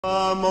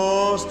The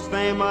most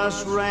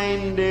famous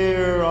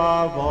reindeer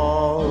of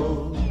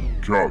all,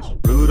 Just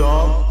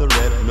Rudolph the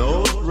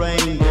red-nosed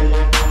reindeer,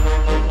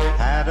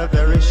 had a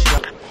very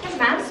sharp...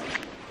 Mask?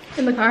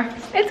 In the car.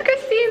 It's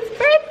Christine's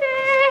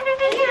birthday!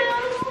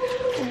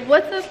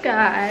 What's up,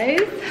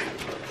 guys?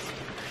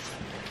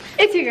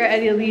 It's your girl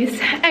Eddie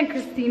Elise and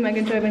Christine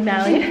Megan Joy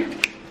McNally.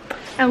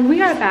 And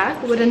we are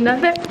back with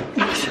another...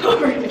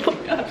 Sorry,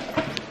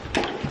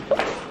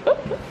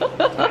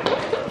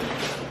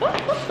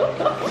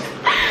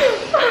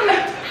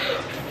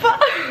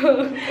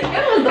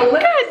 It was the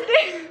last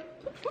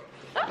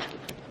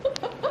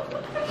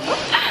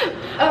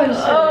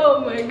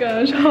Oh my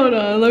gosh, hold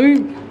on. Let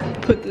me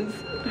put this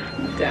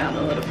down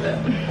a little bit.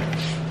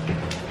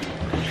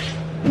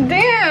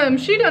 Damn,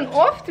 she done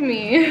offed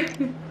me.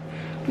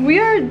 We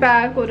are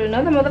back with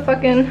another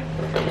motherfucking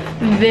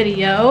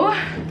video.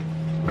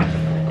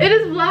 It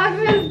is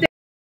Vlogmas Day.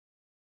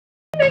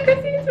 It's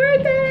Christine's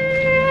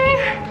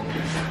birthday.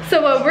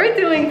 So what we're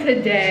doing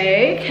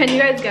today, can you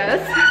guys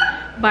guess?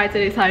 By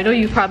today's title,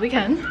 you probably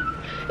can.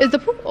 Is the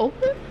pool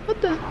open? What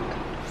the?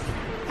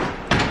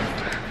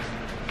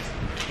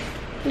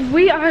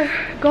 We are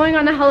going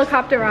on a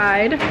helicopter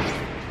ride.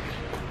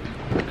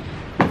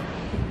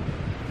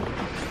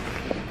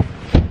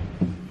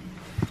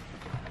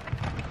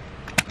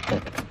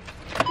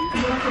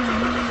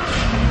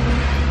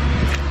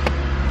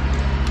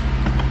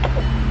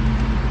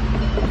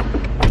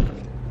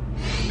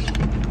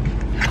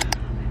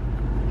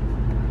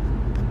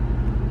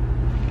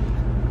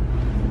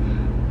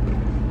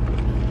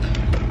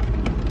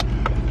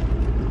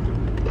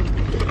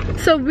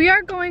 So we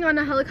are going on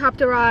a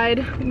helicopter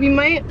ride. We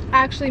might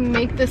actually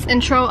make this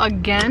intro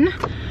again.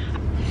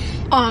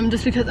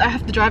 Just because I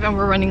have to drive and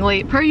we're running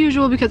late per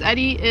usual because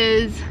Eddie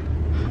is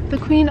the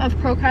queen of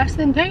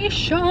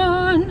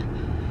procrastination.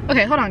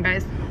 Okay, hold on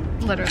guys,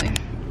 literally.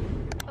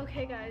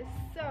 Okay guys,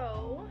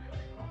 so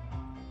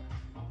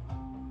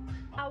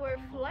our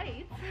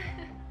flight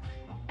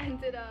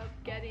ended up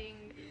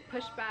getting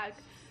pushed back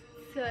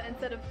to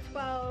instead of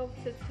 12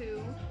 to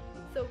 2.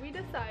 So we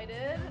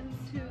decided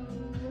to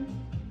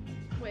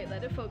wait,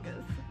 let it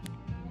focus.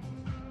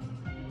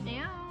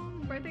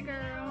 Ow, birthday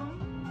girl.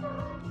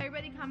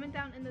 Everybody comment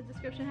down in the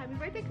description, happy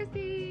birthday,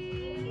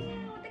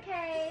 Christine. with a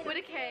K. With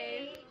a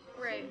K.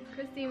 Right,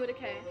 Christine with a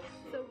K.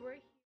 So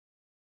we're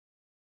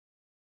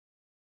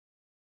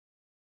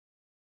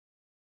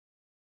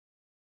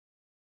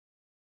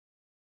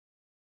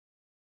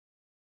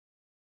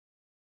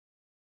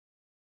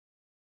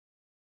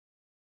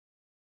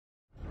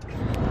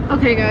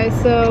okay guys,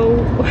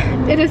 so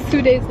it is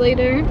 2 days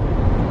later.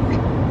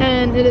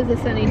 And it is a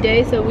sunny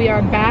day, so we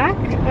are back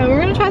and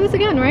we're gonna try this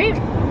again, right?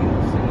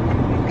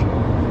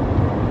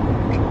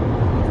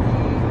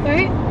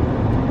 Right?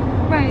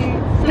 Right,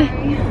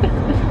 sorry.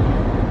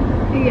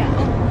 Yeah.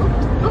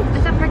 Oh,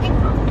 is that parking?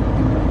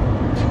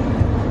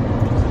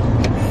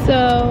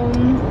 So,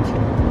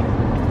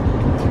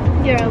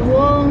 yeah,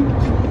 we'll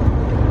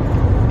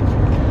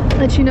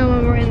let you know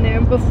when we're in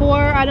there.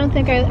 Before, I don't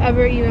think I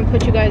ever even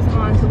put you guys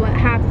on to what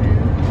happened.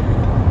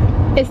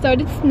 It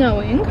started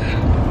snowing.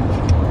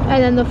 And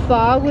then the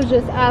fog was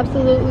just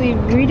absolutely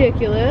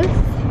ridiculous.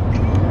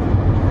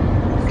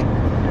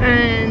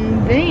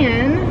 And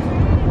then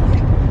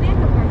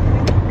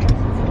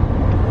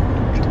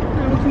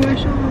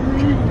commercial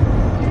only.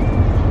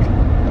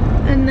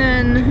 And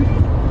then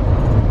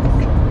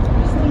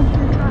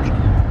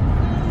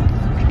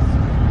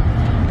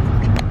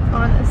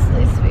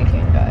honestly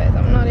speaking, guys,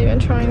 I'm not even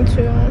trying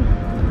to,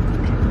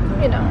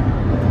 you know.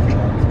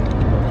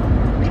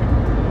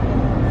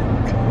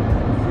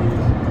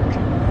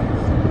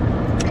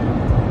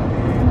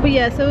 But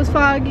yeah, so it was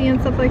foggy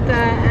and stuff like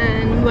that,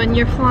 and when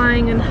you're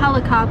flying in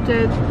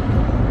helicopters,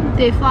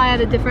 they fly at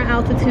a different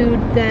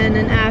altitude than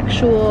an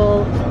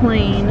actual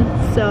plane,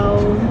 so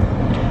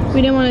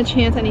we didn't want to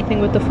chance anything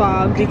with the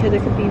fog because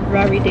it could be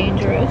very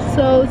dangerous.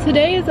 So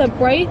today is a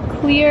bright,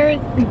 clear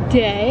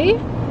day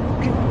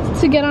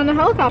to get on a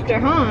helicopter,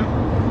 huh?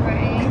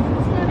 Right.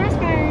 No, that's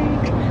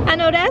right. I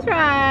know that's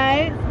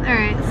right.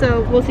 Alright,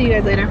 so we'll see you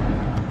guys later.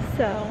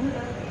 So,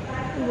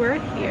 we're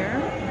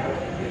here.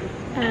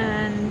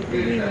 And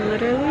we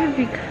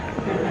literally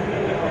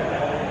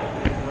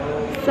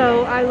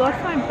so I lost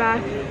my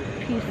back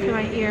piece to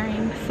my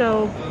earring,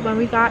 so when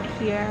we got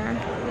here,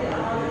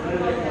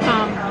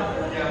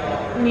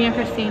 me and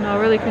Christine, well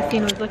really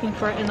Christine was looking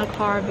for it in the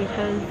car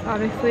because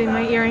obviously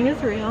my earring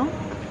is real,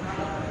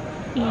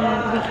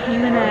 and we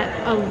came in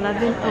at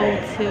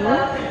 11:02.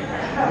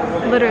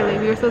 Literally,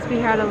 we were supposed to be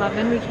here at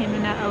 11, we came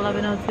in at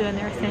 11:02 and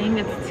they were saying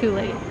it's too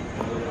late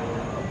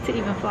to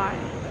even fly.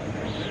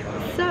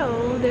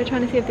 So they're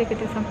trying to see if they could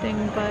do something,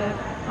 but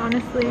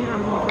honestly,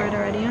 I'm over it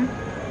already.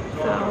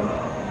 So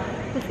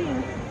we'll see.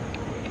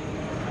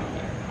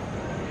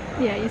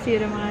 Yeah, you see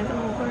it in my eyes.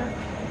 I'm over it.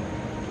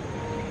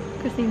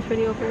 Christine's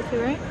pretty over it too,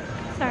 right?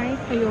 Sorry.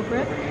 Are you over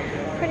it?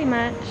 Pretty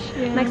much.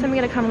 Yeah. Next time we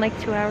gotta come like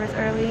 2 hours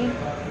early.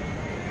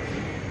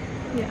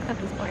 Yeah. At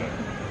this point.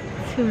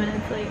 2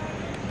 minutes late.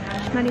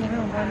 Not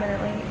even 1 minute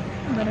late.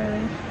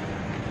 Literally.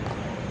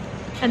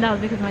 And that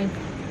was because of my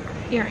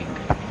earring.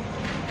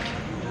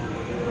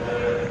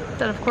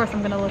 That of course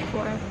I'm gonna look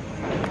for.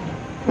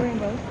 We're in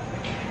both.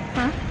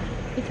 Huh?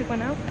 You took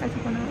one out? I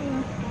took one out,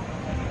 yeah.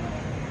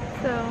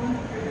 So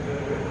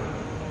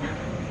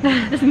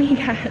this is me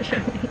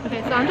casually.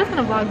 Okay, so I'm just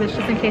gonna vlog this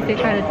just in case they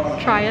try to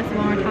try us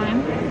one more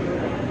time.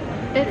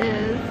 It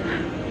is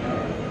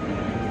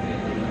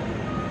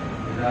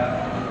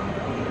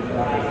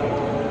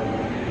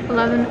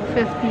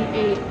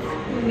 11:58.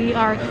 We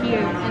are here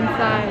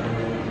inside.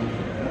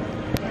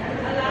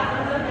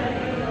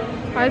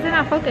 Why is it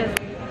not focused?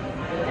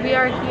 We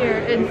are here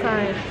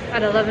inside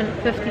at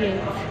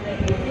 11:58.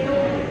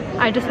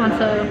 I just want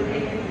to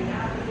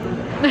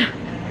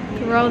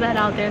throw that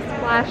out there,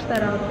 splash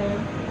that out there.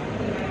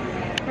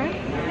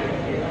 Right?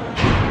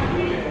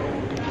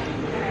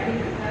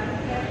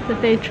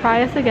 That they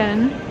try us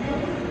again.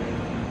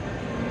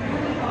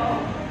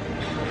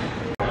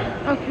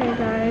 Okay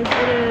guys,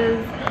 it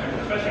is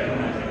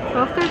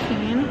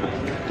 12:13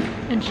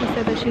 and she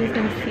said that she was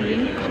gonna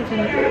see. She's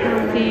been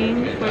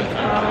seeing for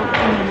 12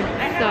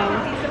 minutes. So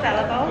Seats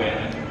available.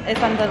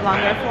 It's on the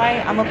longer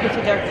flight. I'm gonna put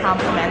you there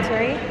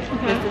complimentary,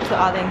 just due to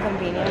all the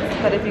inconvenience.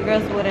 But if you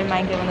girls wouldn't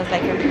mind giving us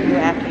like a review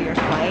after your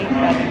flight,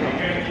 that'd be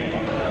great.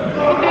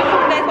 You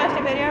guys watched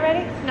the video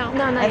already? no.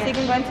 No, not So you yet.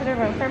 can go into the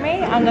room for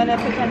me. I'm gonna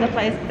put you on the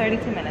flight. It's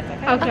 32 minutes.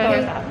 Okay. Okay.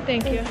 Doors out.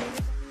 Thank you.